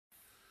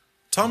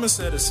Thomas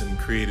Edison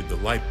created the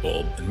light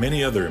bulb and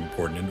many other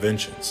important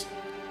inventions.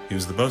 He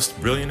was the most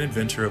brilliant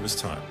inventor of his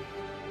time.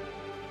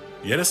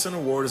 The Edison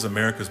Award is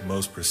America's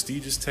most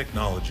prestigious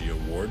technology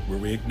award where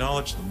we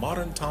acknowledge the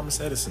modern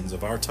Thomas Edisons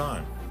of our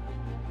time.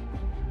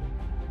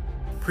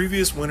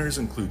 Previous winners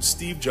include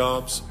Steve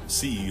Jobs,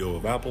 CEO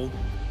of Apple,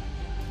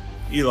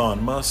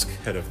 Elon Musk,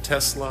 head of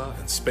Tesla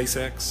and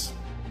SpaceX,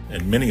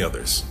 and many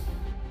others.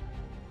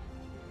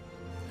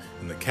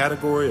 In the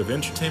category of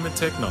entertainment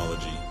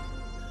technology,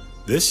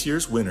 this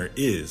year's winner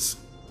is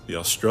the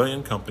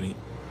Australian company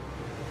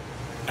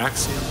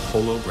Axiom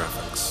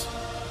Holographics.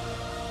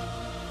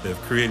 They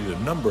have created a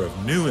number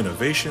of new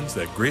innovations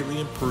that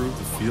greatly improve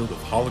the field of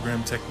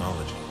hologram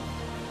technology.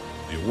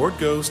 The award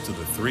goes to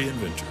the three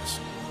inventors,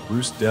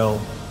 Bruce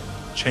Dell,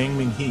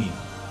 Chang-Ming He,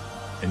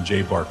 and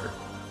Jay Barker.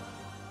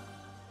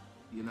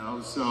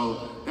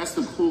 So that's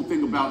the cool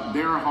thing about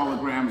their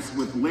holograms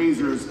with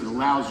lasers. It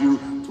allows you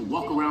to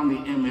walk around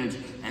the image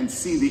and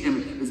see the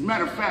image. As a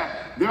matter of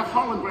fact, their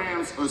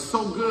holograms are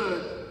so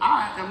good,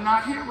 I am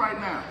not here right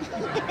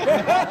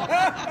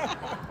now.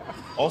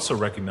 Also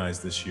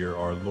recognized this year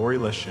are Laurie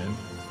Leshin,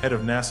 head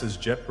of NASA's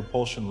Jet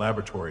Propulsion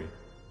Laboratory,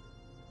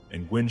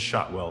 and Gwynne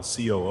Shotwell,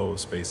 COO of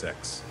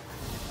SpaceX.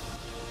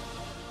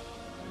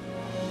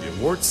 The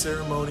award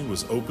ceremony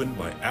was opened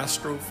by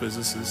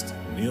astrophysicist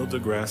Neil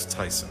deGrasse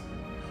Tyson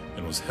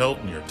and was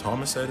held near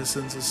Thomas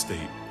Edison's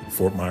estate in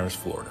Fort Myers,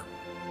 Florida.